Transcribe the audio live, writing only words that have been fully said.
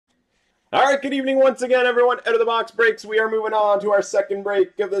All right, good evening once again, everyone. Out of the box breaks. We are moving on to our second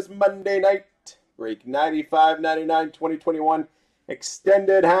break of this Monday night. Break 95-99 2021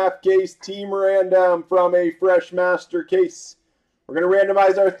 extended half case team random from a fresh master case. We're going to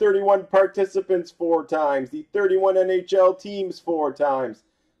randomize our 31 participants 4 times, the 31 NHL teams 4 times.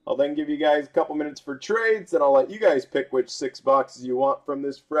 I'll then give you guys a couple minutes for trades, and I'll let you guys pick which 6 boxes you want from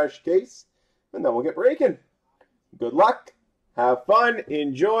this fresh case, and then we'll get breaking. Good luck. Have fun.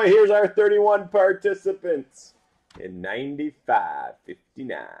 Enjoy. Here's our 31 participants in 95-59.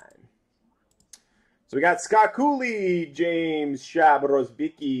 So we got Scott Cooley, James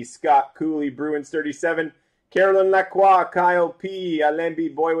Shabrosbicki, Scott Cooley, Bruins 37, Carolyn Lacroix, Kyle P, Alain B.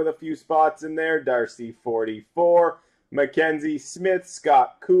 Boy with a few spots in there, Darcy 44, Mackenzie Smith,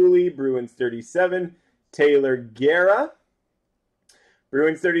 Scott Cooley, Bruins 37, Taylor Guerra,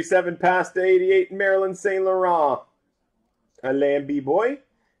 Bruins 37, past 88, Marilyn St. Laurent, Alain B. Boy,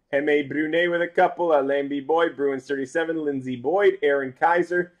 M.A. Brunet with a couple, Alain B. Boy, Bruins 37, Lindsey Boyd, Aaron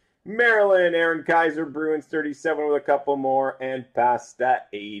Kaiser, Maryland, Aaron Kaiser, Bruins 37 with a couple more, and pasta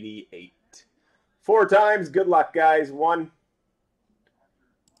 88. 4 times. Good luck, guys. 1,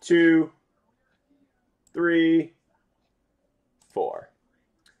 2, 3, 4.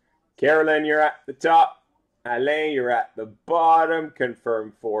 Carolyn, you're at the top. Alain, you're at the bottom.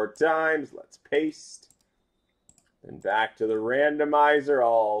 Confirm 4 times. Let's paste. And back to the randomizer.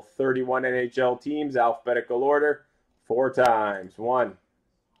 All 31 NHL teams, alphabetical order. 4 times. 1,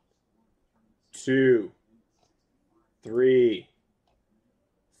 2, 3,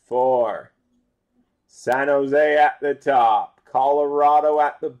 4. San Jose at the top. Colorado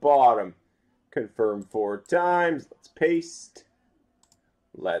at the bottom. Confirm 4 times. Let's paste.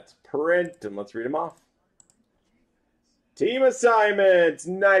 Let's print. And let's read them off. Team assignments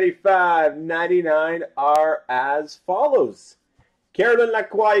 95-99 are as follows. Carolyn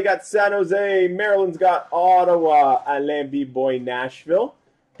Lacroix, you got San Jose. Maryland's got Ottawa. Alain B. Boy, Nashville.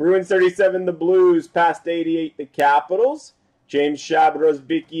 Bruins 37, the Blues. Past 88, the Capitals. James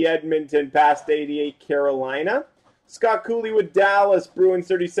Shabrosbicki, Edmonton. Past 88, Carolina. Scott Cooley with Dallas. Bruins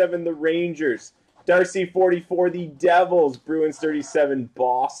 37, the Rangers. Darcy 44, the Devils. Bruins 37,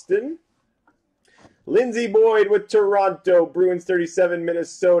 Boston. Lindsey Boyd with Toronto. Bruins 37,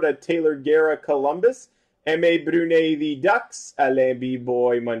 Minnesota. Taylor Guerra, Columbus. M.A. Brunet, the Ducks. Alain B.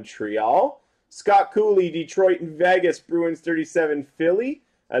 Boy, Montreal. Scott Cooley, Detroit and Vegas. Bruins 37, Philly.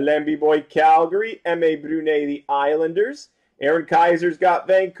 Alain B. Boy, Calgary. M.A. Brunet, the Islanders. Aaron Kaiser's got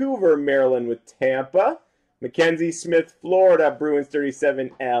Vancouver, Maryland with Tampa. Mackenzie Smith, Florida. Bruins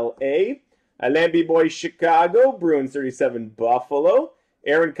 37, L.A. Alain B. Boy, Chicago. Bruins 37, Buffalo.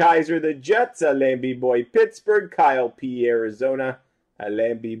 Aaron Kaiser, the Jets. Alain B. Boy, Pittsburgh. Kyle P., Arizona.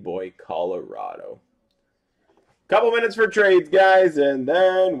 Alain B. Boy, Colorado. Couple minutes for trades, guys, and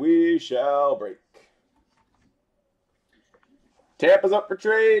then we shall break. Tampa's up for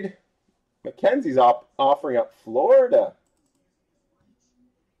trade. Mackenzie's offering up Florida.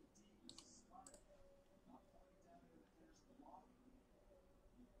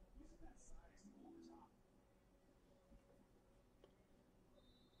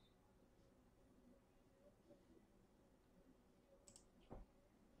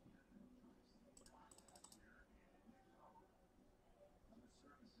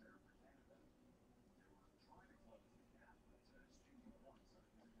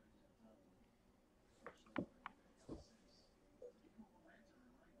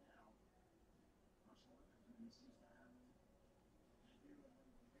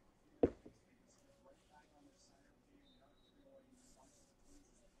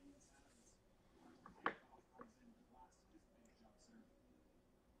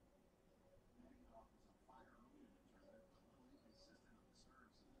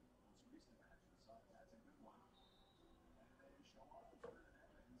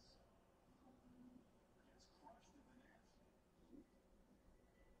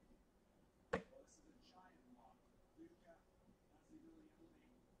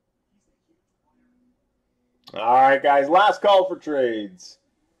 All right, guys, last call for trades.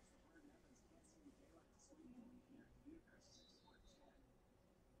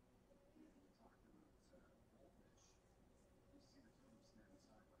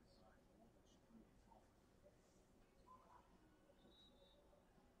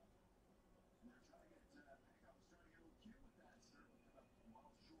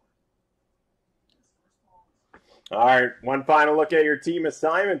 All right, one final look at your team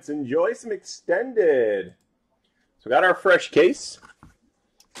assignments. Enjoy some extended. So we got our fresh case.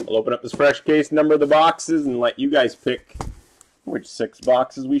 I'll open up this fresh case, number the boxes, and let you guys pick which 6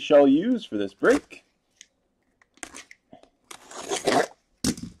 boxes we shall use for this break.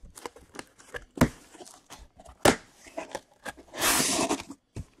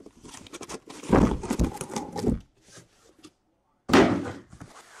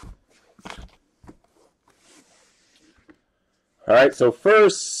 All right, so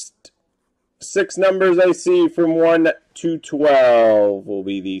first 6 numbers I see from 1 to 12 will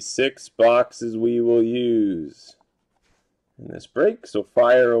be the 6 boxes we will use in this break. So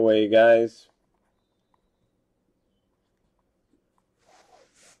fire away, guys.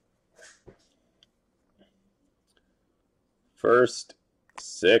 First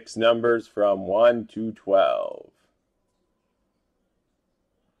 6 numbers from 1 to 12.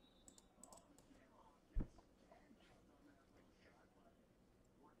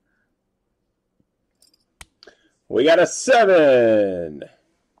 We got a 7,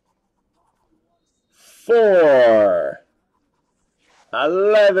 4,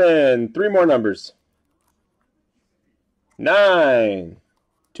 11, 3 more numbers, 9,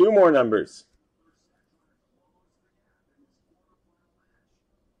 2 more numbers,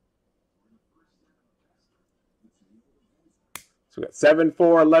 7,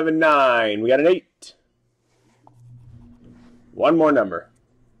 4, 11, 9. We got an 8. 1 more number.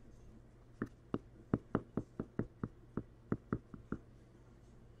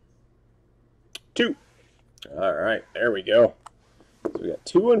 2. All right, there we go. So we got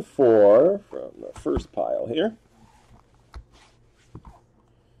 2 and 4 from the first pile here.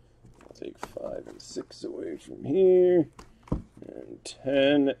 I'll take 5 and 6 away from here. And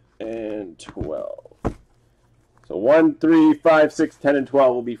 10 and 12. So 1, 3, 5, 6, 10, and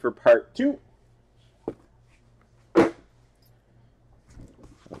 12 will be for part 2.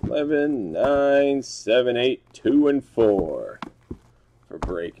 11, 9, 7, 8, 2, and 4. For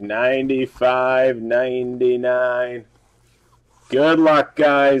break 95, 99. Good luck,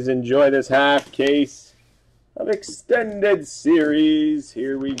 guys. Enjoy this half case of extended series.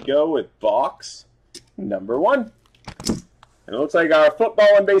 Here we go with box number 1. And it looks like our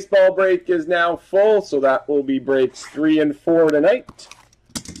football and baseball break is now full, so that will be breaks 3 and 4 tonight.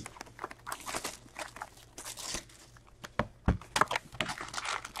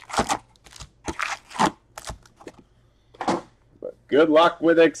 But good luck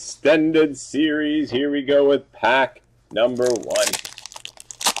with extended series. Here we go with pack number 1.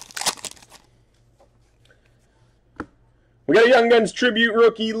 We got a Young Guns Tribute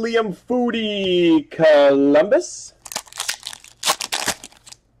rookie, Liam Foodie, Columbus.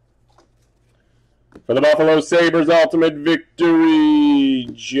 For the Buffalo Sabres, Ultimate Victory,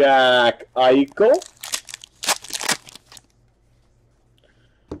 Jack Eichel.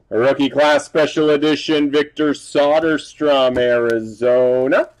 A Rookie Class Special Edition, Victor Soderstrom,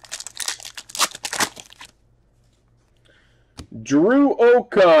 Arizona. Drew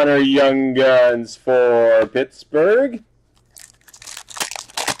O'Connor, Young Guns for Pittsburgh.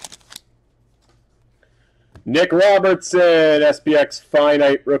 Nick Robertson, SPX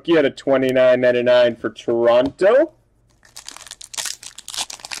Finite Rookie at a $29.99 for Toronto.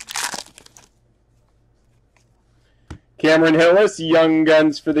 Cameron Hillis, Young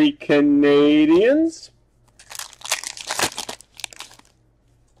Guns for the Canadiens.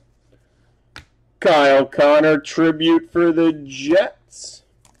 Kyle Connor, Tribute for the Jets.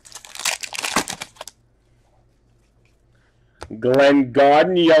 Glenn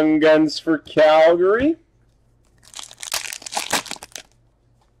Godden, Young Guns for Calgary.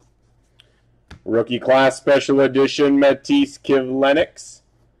 Rookie Class Special Edition, Matisse Kivlenieks,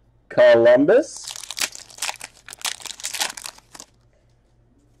 Columbus.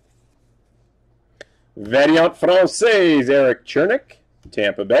 Variant Française, Eric Chernick,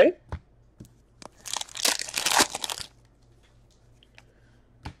 Tampa Bay.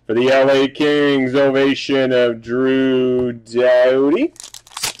 For the LA Kings, Ovation of Drew Doughty.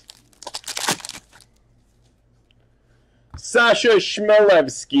 Sasha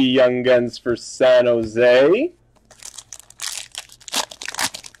Chmelevski, Young Guns for San Jose.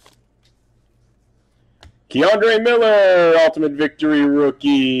 Keandre Miller, Ultimate Victory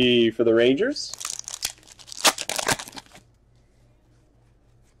Rookie for the Rangers.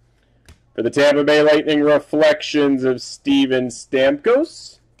 For the Tampa Bay Lightning, Reflections of Steven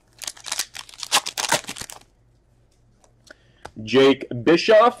Stamkos. Jake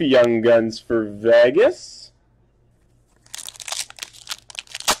Bischoff, Young Guns for Vegas.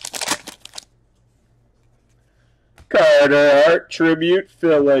 Carter Hart, Tribute,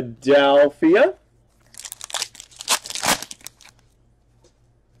 Philadelphia.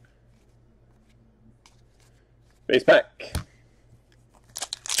 Base pack.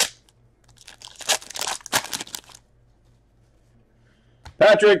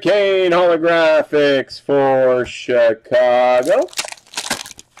 Patrick Kane, Holographics for Chicago.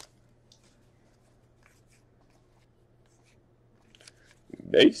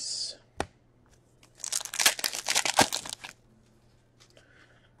 Base.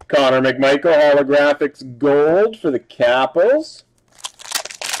 Connor McMichael, holographics gold for the Capitals.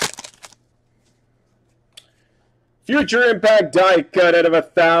 Future Impact die cut out of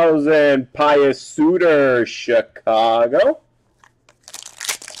 1,000, Pius Suter, Chicago.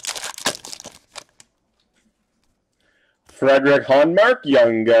 Frederick Honmark,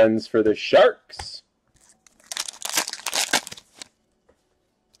 Young Guns for the Sharks.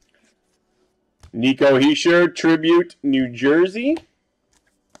 Nico Hischier, Tribute, New Jersey.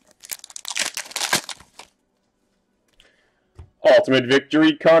 Ultimate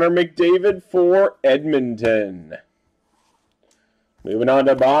Victory, Connor McDavid for Edmonton. Moving on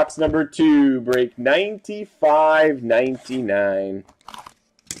to box number 2, break 95.99.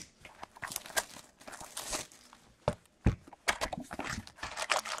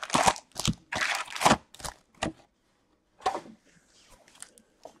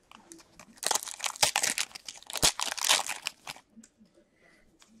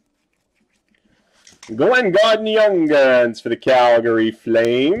 Glenn Gordon, Young Guns for the Calgary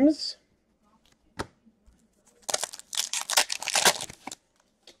Flames.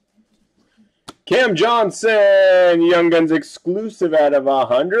 Cam Johnson, Young Guns exclusive out of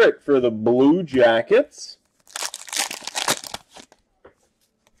 100 for the Blue Jackets.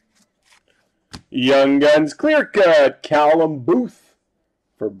 Young Guns clear cut, Callum Booth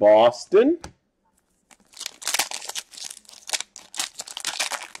for Boston.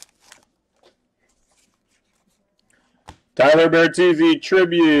 Tyler Bertuzzi,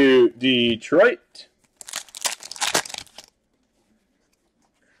 Tribute, Detroit.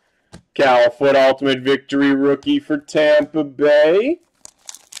 Cal Foot, Ultimate Victory rookie for Tampa Bay.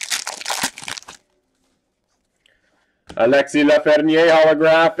 Alexis Lafreniere,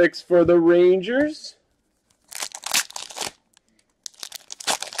 holographics for the Rangers.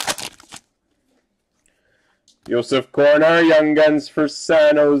 Joseph Corner, Young Guns for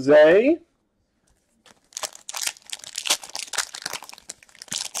San Jose.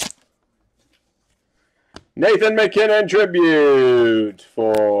 Nathan McKinnon, Tribute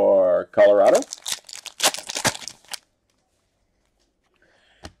for Colorado.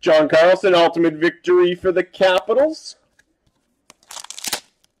 John Carlson, Ultimate Victory for the Capitals.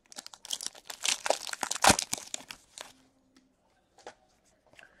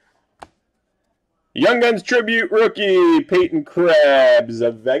 Young Guns Tribute rookie, Peyton Krebs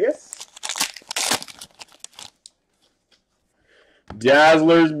of Vegas.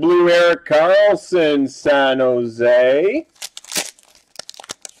 Dazzlers Blue, Erik Karlsson, San Jose.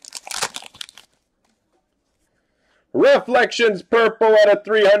 Reflections Purple out of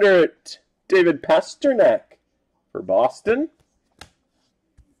 300, David Pasternak for Boston.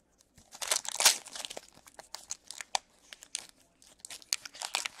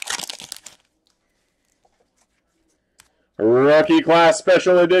 Rookie Class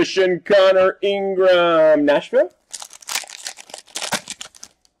Special Edition, Connor Ingram, Nashville.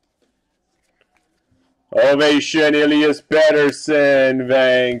 Ovation, Elias Pettersson,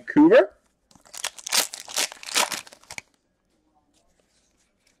 Vancouver.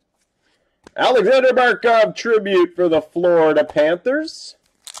 Alexander Barkov, Tribute for the Florida Panthers.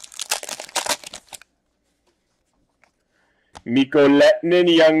 Mikko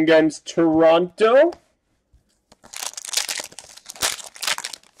Lehtinen, Young Guns, Toronto.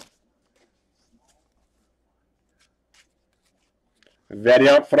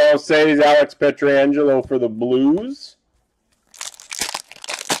 Variant Française, Alex Pietrangelo for the Blues.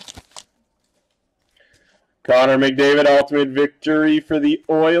 Connor McDavid, Ultimate Victory for the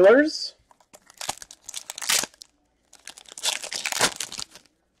Oilers.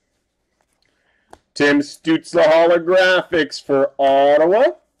 Tim Stützle, holographics for Ottawa.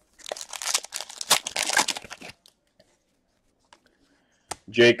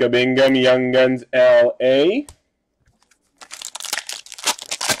 Jacob Ingham, Young Guns, LA.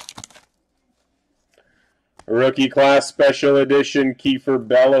 Rookie Class Special Edition, Kiefer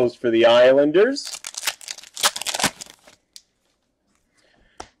Bellows for the Islanders.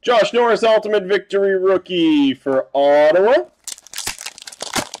 Josh Norris, Ultimate Victory rookie for Ottawa.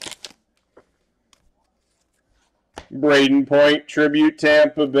 Braden Point, Tribute,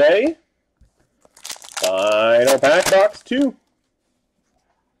 Tampa Bay. Final pack, box 2.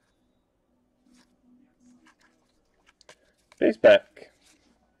 Base pack.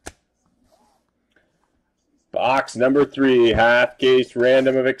 Box number 3, half case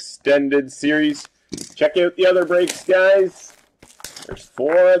random of extended series. Check out the other breaks, guys. There's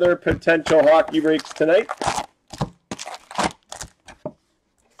 4 other potential hockey breaks tonight.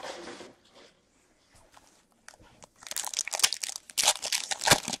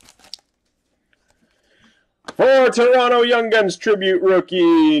 For Toronto Young Guns Tribute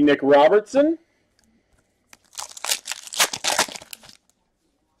rookie, Nick Robertson.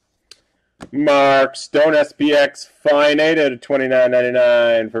 Mark Stone SPX Fine 8 out of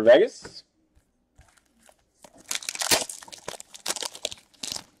 $29.99 for Vegas.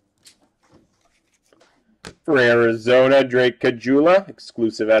 For Arizona, Drake Caggiula,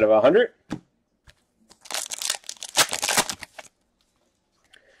 exclusive out of 100.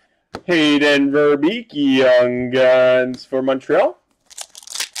 Hayden Verbeek, Young Guns for Montreal.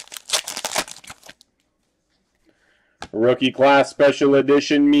 Rookie Class Special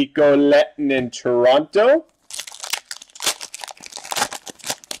Edition, Mikko Lehtonen in Toronto.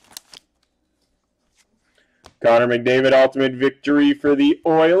 Connor McDavid, Ultimate Victory for the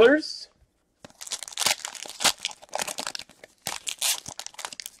Oilers.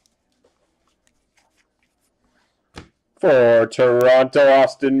 For Toronto,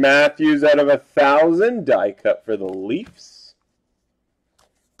 Austin Matthews out of 1,000. Die cut for the Leafs.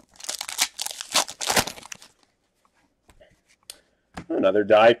 Another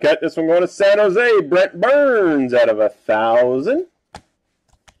die cut. This one going to San Jose. Brent Burns out of 1,000.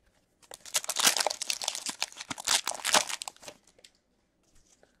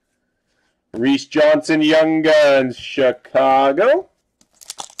 Reese Johnson, Young Guns, Chicago.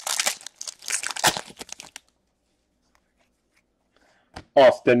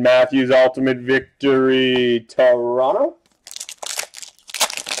 Austin Matthews, Ultimate Victory, Toronto.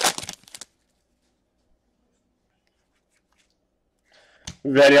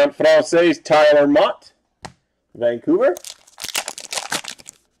 Variant Française, Tyler Mott, Vancouver.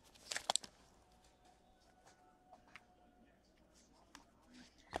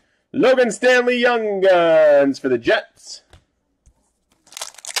 Logan Stanley, Young Guns for the Jets.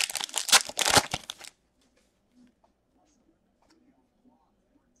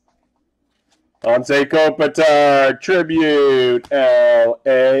 Anze Kopitar, Tribute,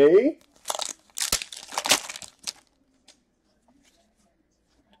 LA.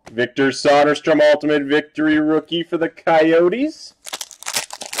 Victor Soderstrom, Ultimate Victory rookie for the Coyotes.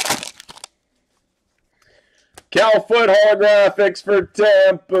 Cal Foot holographics for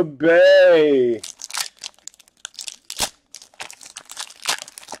Tampa Bay.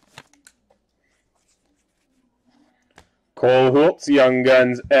 Cole Hultz, Young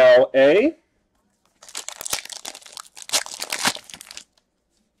Guns, LA.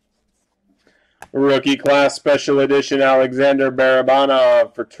 Rookie Class Special Edition, Alexander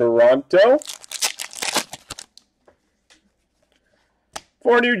Barabanov for Toronto.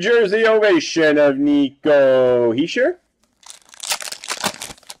 For New Jersey, Ovation of Nico Hischier.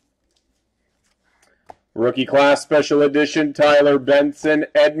 Rookie Class Special Edition, Tyler Benson,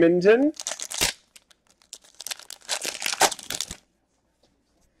 Edmonton.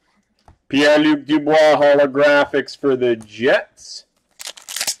 Pierre-Luc Dubois holographics for the Jets.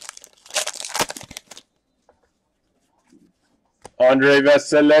 Andrei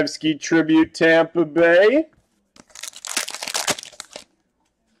Vasilevsky Tribute, Tampa Bay.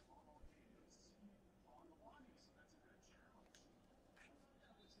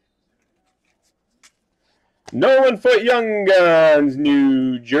 Nolan Foote, Young Guns,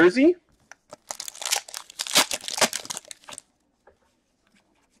 New Jersey.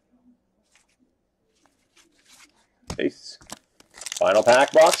 Ace. Final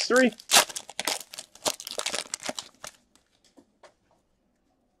pack, box 3.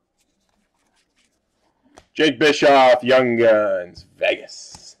 Jake Bischoff, Young Guns,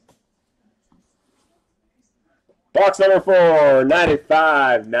 Vegas. Box number 4,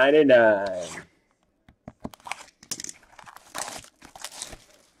 95.99.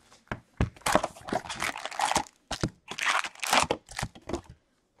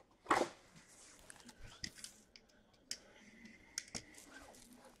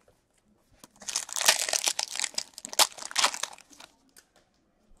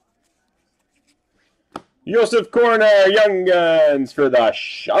 Joseph Corner, Young Guns for the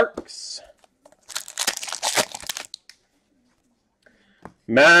Sharks.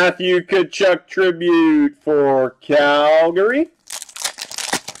 Matthew Tkachuk Tribute for Calgary.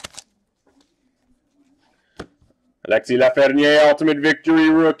 Alexis Lafreniere Ultimate Victory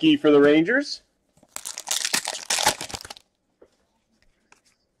rookie for the Rangers.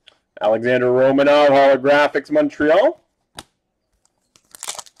 Alexander Romanov holographics, Montreal.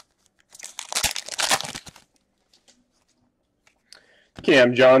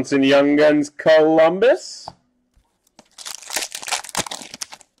 Cam Johnson, Young Guns, Columbus.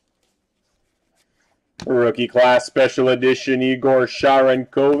 Rookie Class Special Edition, Igor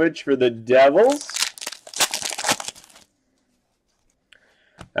Sharankovich for the Devils.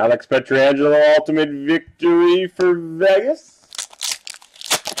 Alex Pietrangelo, Ultimate Victory for Vegas.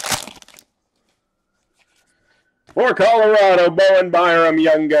 For Colorado, Bowen Byram,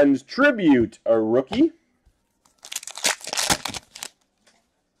 Young Guns Tribute, a rookie.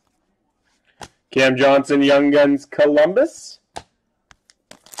 Cam Johnson, Young Guns Columbus.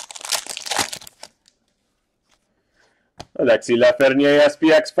 Alexis Lafreniere,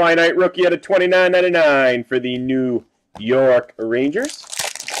 SPX Finite Rookie at a $29.99 for the New York Rangers.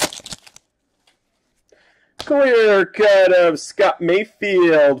 Clear cut of Scott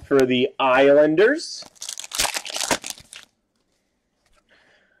Mayfield for the Islanders.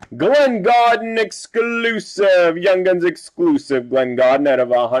 Glenn Gaudin exclusive, Young Guns exclusive, Glenn Gaudin out of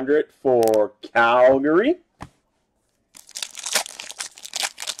 100 for Calgary.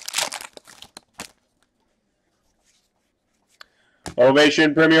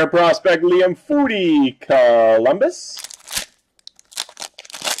 Ovation Premier Prospect Liam Foudy, Columbus.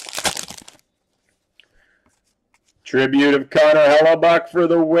 Tribute of Connor Hellebuck for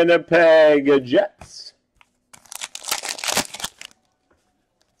the Winnipeg Jets.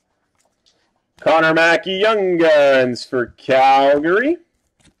 Connor Mackey, Young Guns for Calgary.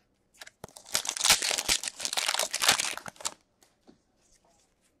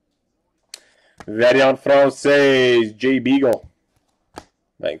 Variant Française, Jay Beagle,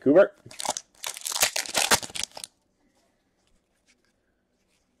 Vancouver.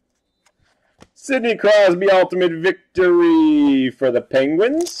 Sidney Crosby, Ultimate Victory for the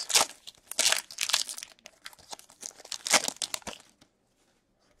Penguins.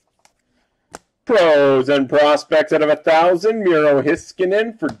 Pros and Prospects out of 1,000, Miro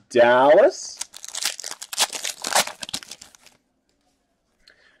Heiskanen for Dallas.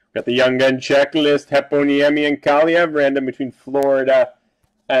 Got the Young Gun Checklist, Heponiemi and Kaliev, random between Florida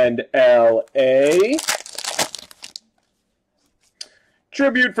and LA.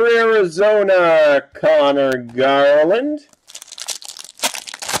 Tribute for Arizona, Connor Garland.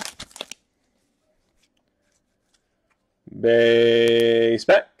 Base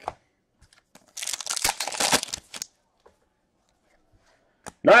pack.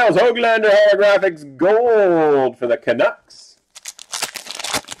 Niles Höglander Holographics Gold for the Canucks.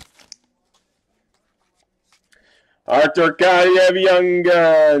 Artur Kaliev Young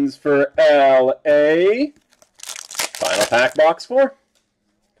Guns for LA. Final pack box 4.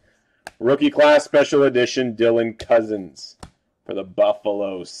 Rookie Class Special Edition Dylan Cousins for the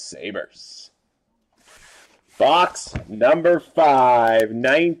Buffalo Sabres. Box number 5,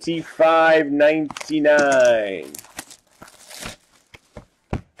 $95.99.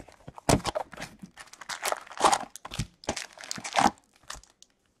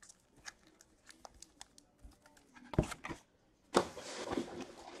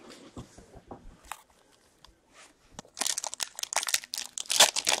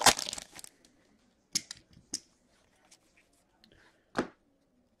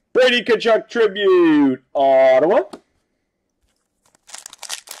 Brady Tkachuk Tribute, Ottawa.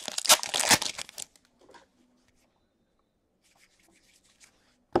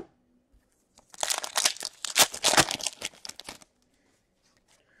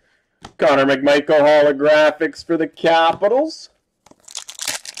 Connor McMichael Holographics for the Capitals.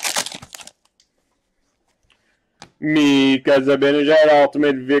 Mika Zibanejad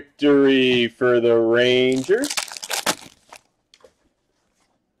Ultimate Victory for the Rangers.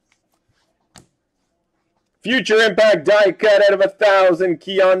 Future Impact die cut out of 1,000,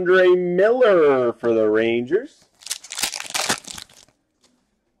 Keandre Miller for the Rangers.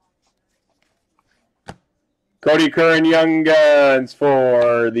 Cody Curran Young Guns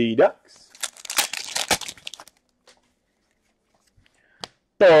for the Ducks.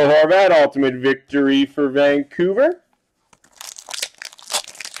 Bo Horvat Ultimate Victory for Vancouver.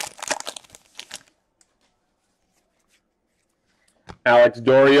 Alex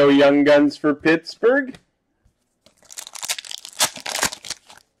Dorio Young Guns for Pittsburgh.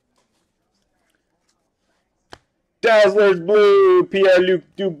 Dazzlers Blue, Pierre-Luc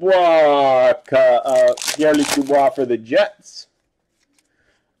Dubois for the Jets.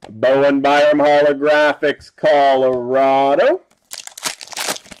 Bowen Byram Holographics, Colorado.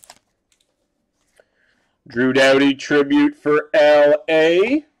 Drew Doughty Tribute for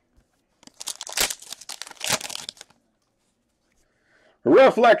LA.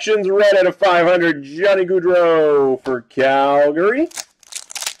 Reflections Red out of 500, Johnny Gaudreau for Calgary.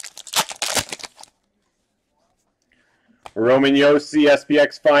 Roman Josi,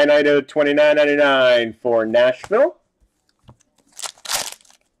 SPX Finite out of $29.99 for Nashville.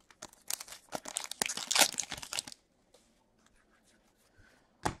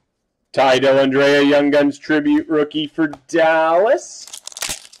 Ty Dellandrea Young Guns Tribute Rookie for Dallas.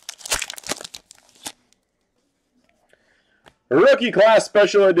 Rookie Class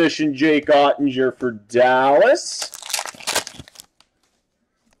Special Edition, Jake Ottinger for Dallas.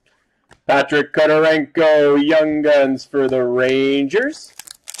 Patrick Konorenko, Young Guns for the Rangers.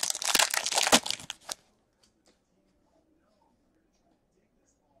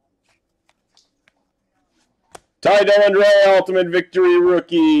 Ty Dellandrea, Ultimate Victory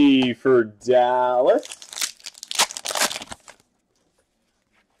Rookie for Dallas.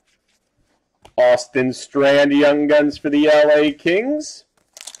 Austin Strand, Young Guns for the LA Kings.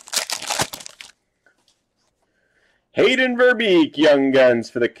 Hayden Verbeek, Young Guns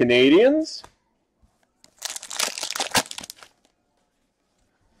for the Canadiens.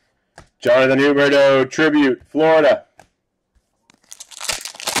 Jonathan Huberdeau, Tribute, Florida.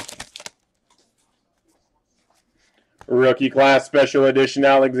 Rookie Class Special Edition,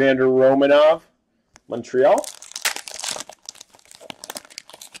 Alexander Romanov, Montreal.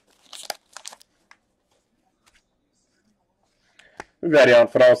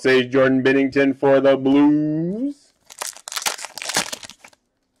 Variant Francais, Jordan Binnington for the Blues.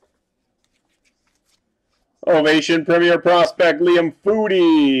 Ovation Premier Prospect, Liam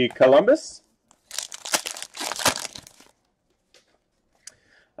Foudy, Columbus.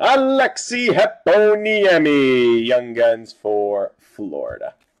 Alexi Heponiemi, Young Guns for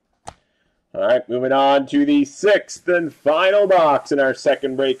Florida. All right, moving on to the 6th and final box in our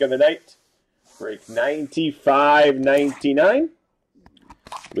second break of the night. Break 95-99.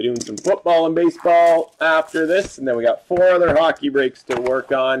 We're doing some football and baseball after this, and then we got 4 other hockey breaks to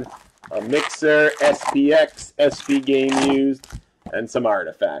work on. A mixer, SPX, SP Game Used, and some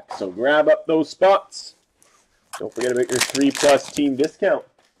artifacts. So grab up those spots. Don't forget about your 3+ team discount.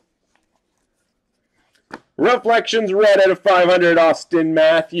 Reflections Red out of 500, Austin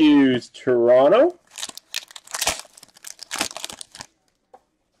Matthews, Toronto.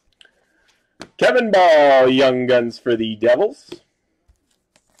 Kevin Ball, Young Guns for the Devils.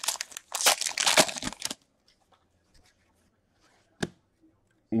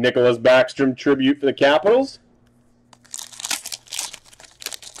 Nicholas Backstrom, Tribute for the Capitals.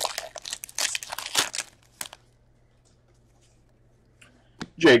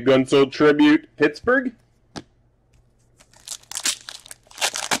 Jay Gunsel, Tribute, Pittsburgh.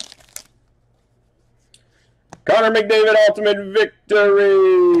 Connor McDavid, Ultimate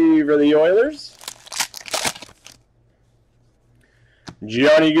Victory for the Oilers.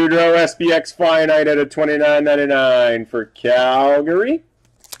 Johnny Gaudreau, SPX Finite out of 29.99 for Calgary.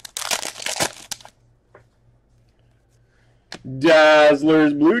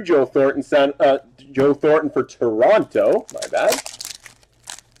 Dazzlers Blue, Joe Thornton for Toronto. My bad.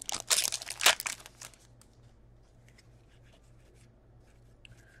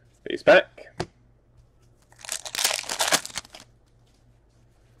 Base pack.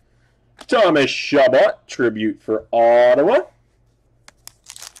 Thomas Chabot, Tribute for Ottawa.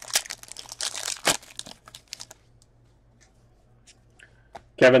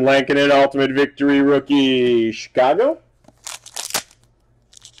 Kevin Lankinen, Ultimate Victory Rookie, Chicago.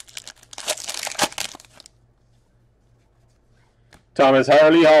 Thomas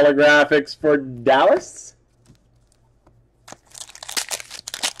Harley, Holographics for Dallas.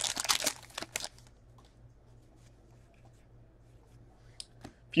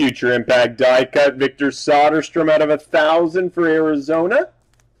 Future Impact die cut, Victor Soderstrom out of 1,000 for Arizona.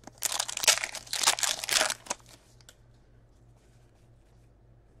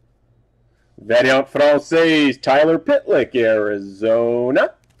 Variant Francais, Tyler Pitlick,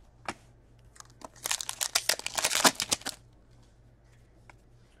 Arizona.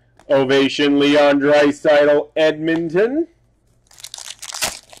 Ovation Leon Draisaitl, Edmonton.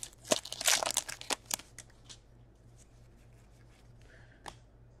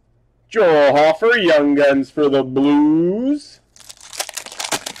 Joel Hofer, Young Guns for the Blues.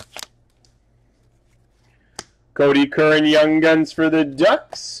 Cody Curran, Young Guns for the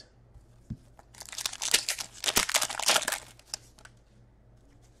Ducks.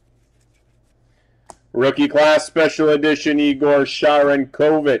 Rookie Class Special Edition, Igor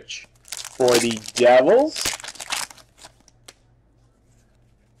Sharankovich for the Devils.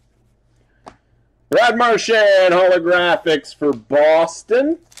 Brad Marchand, Holographics for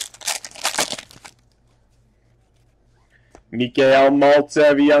Boston. Mikhail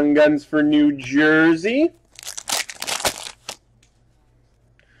Maltsev, Young Guns for New Jersey.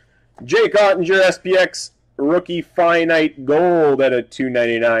 Jake Ottinger, SPX Rookie Finite Gold at a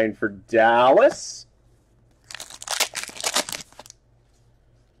 $2.99 for Dallas.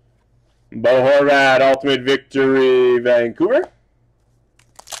 Bo Horvat, Ultimate Victory, Vancouver.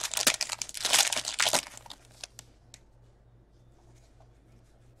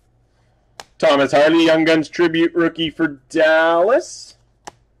 Thomas Harley, Young Guns Tribute rookie for Dallas.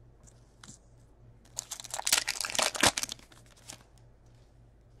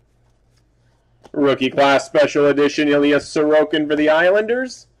 Rookie Class Special Edition, Ilya Sorokin for the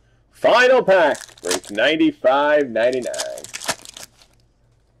Islanders. Final pack, break 95.99.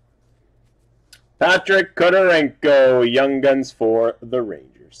 Patrick Konorenko, Young Guns for the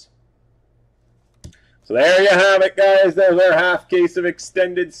Rangers. So there you have it, guys. There's our half case of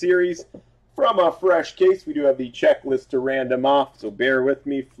extended series from a fresh case. We do have the checklist to random off, so bear with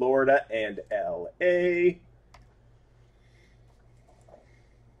me. Florida and LA.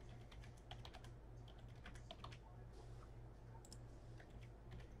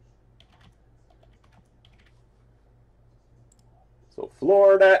 So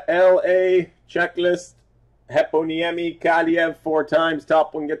Florida, LA, checklist. Heponiemi, Kaliev 4 times.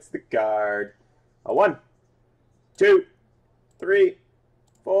 Top one gets the card. 1, 2, 3,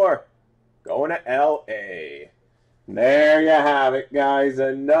 4. Going to LA. There you have it, guys.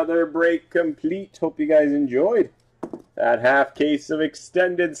 Another break complete. Hope you guys enjoyed that half case of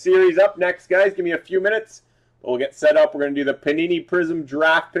extended series. Up next, guys, give me a few minutes. We'll get set up. We're going to do the Panini Prism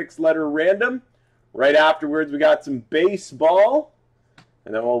Draft Picks letter random. Right afterwards, we got some baseball.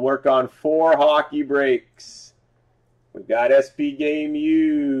 And then we'll work on 4 hockey breaks. We've got SP Game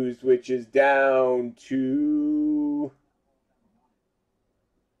Used, which is down to...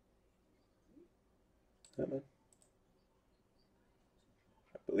 I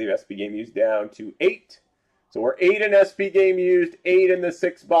believe SP Game Used down to 8. So we're 8 in SP Game Used, 8 in the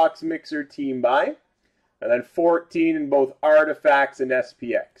 6-box mixer team buy. And then 14 in both Artifacts and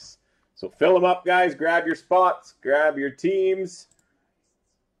SPX. So fill them up, guys. Grab your spots. Grab your teams.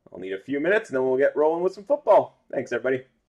 I'll need a few minutes, and then we'll get rolling with some football. Thanks, everybody.